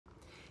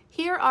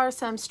Here are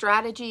some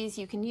strategies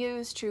you can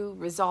use to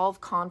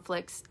resolve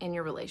conflicts in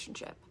your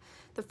relationship.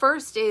 The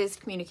first is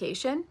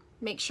communication.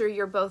 Make sure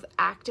you're both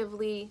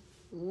actively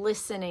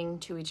listening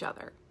to each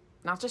other.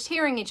 Not just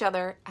hearing each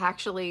other,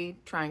 actually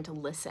trying to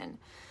listen.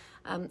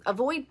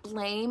 Avoid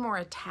blame or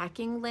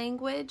attacking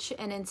language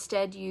and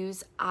instead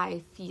use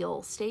I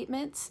feel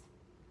statements.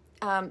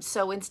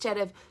 So instead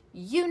of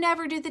you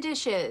never do the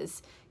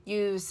dishes,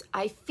 use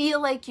I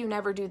feel like you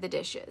never do the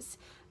dishes.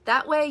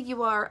 That way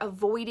you are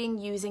avoiding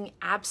using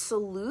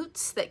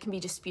absolutes that can be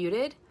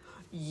disputed.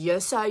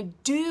 Yes, I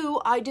do.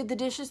 I did the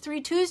dishes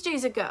 3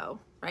 Tuesdays ago,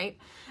 right?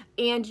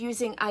 And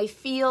using I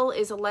feel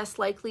is less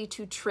likely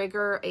to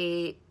trigger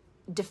a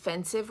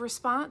defensive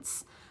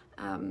response.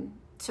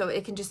 So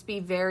it can just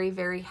be very,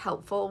 very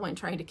helpful when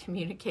trying to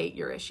communicate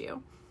your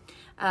issue.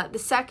 The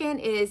second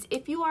is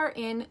if you are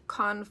in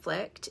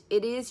conflict,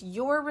 it is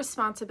your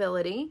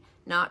responsibility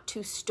not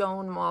to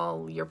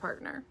stonewall your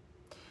partner.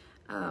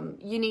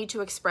 You need to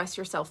express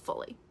yourself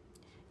fully.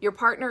 Your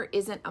partner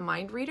isn't a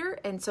mind reader,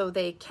 and so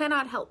they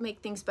cannot help make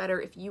things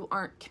better if you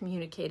aren't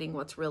communicating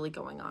what's really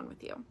going on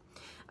with you.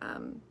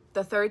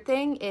 The third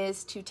thing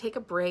is to take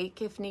a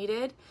break if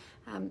needed.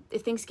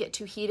 If things get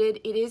too heated,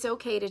 it is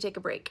okay to take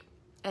a break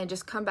and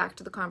just come back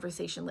to the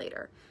conversation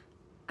later.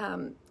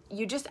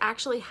 You just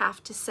actually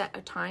have to set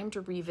a time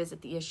to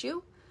revisit the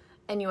issue,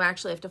 and you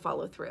actually have to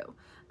follow through,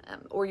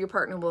 or your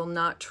partner will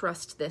not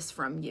trust this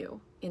from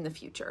you in the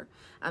future.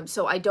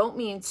 So I don't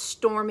mean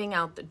storming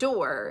out the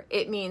door.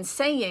 It means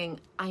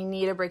saying, I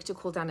need a break to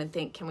cool down and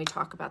think, can we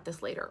talk about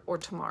this later or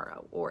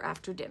tomorrow or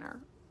after dinner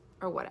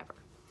or whatever.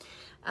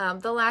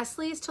 The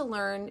lastly is to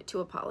learn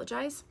to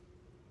apologize.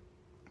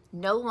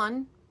 No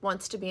one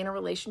wants to be in a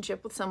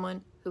relationship with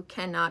someone who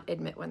cannot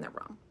admit when they're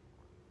wrong.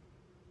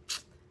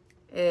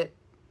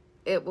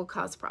 It will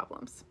cause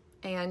problems.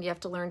 And you have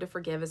to learn to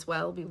forgive as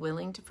well, be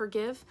willing to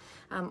forgive.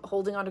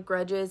 Holding on to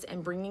grudges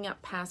and bringing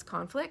up past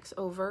conflicts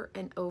over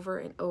and over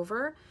and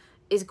over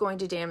is going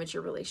to damage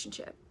your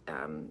relationship.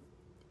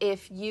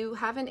 If you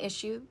have an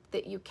issue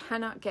that you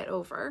cannot get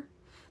over,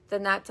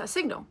 then that's a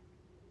signal,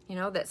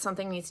 that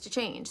something needs to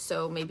change.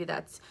 So maybe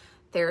that's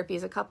therapy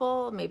as a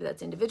couple, maybe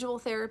that's individual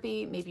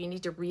therapy, maybe you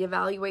need to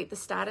reevaluate the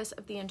status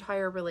of the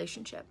entire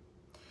relationship.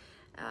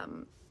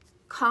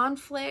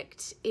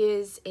 Conflict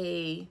is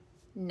a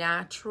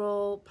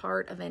natural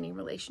part of any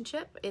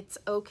relationship. It's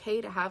okay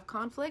to have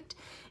conflict.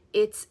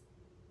 It's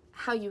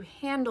how you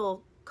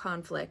handle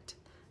conflict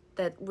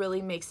that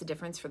really makes a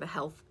difference for the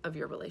health of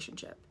your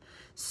relationship.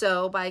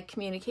 So by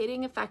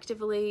communicating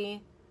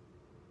effectively,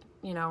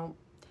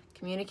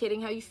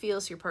 communicating how you feel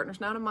so your partner's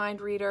not a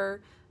mind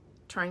reader,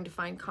 trying to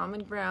find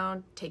common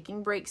ground,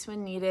 taking breaks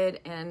when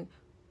needed, and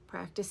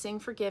practicing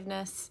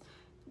forgiveness,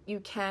 you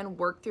can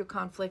work through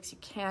conflicts, you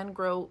can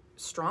grow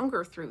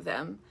stronger through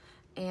them,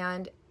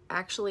 and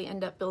actually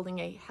end up building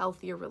a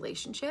healthier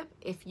relationship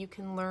if you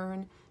can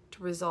learn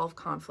to resolve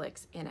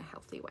conflicts in a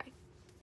healthy way.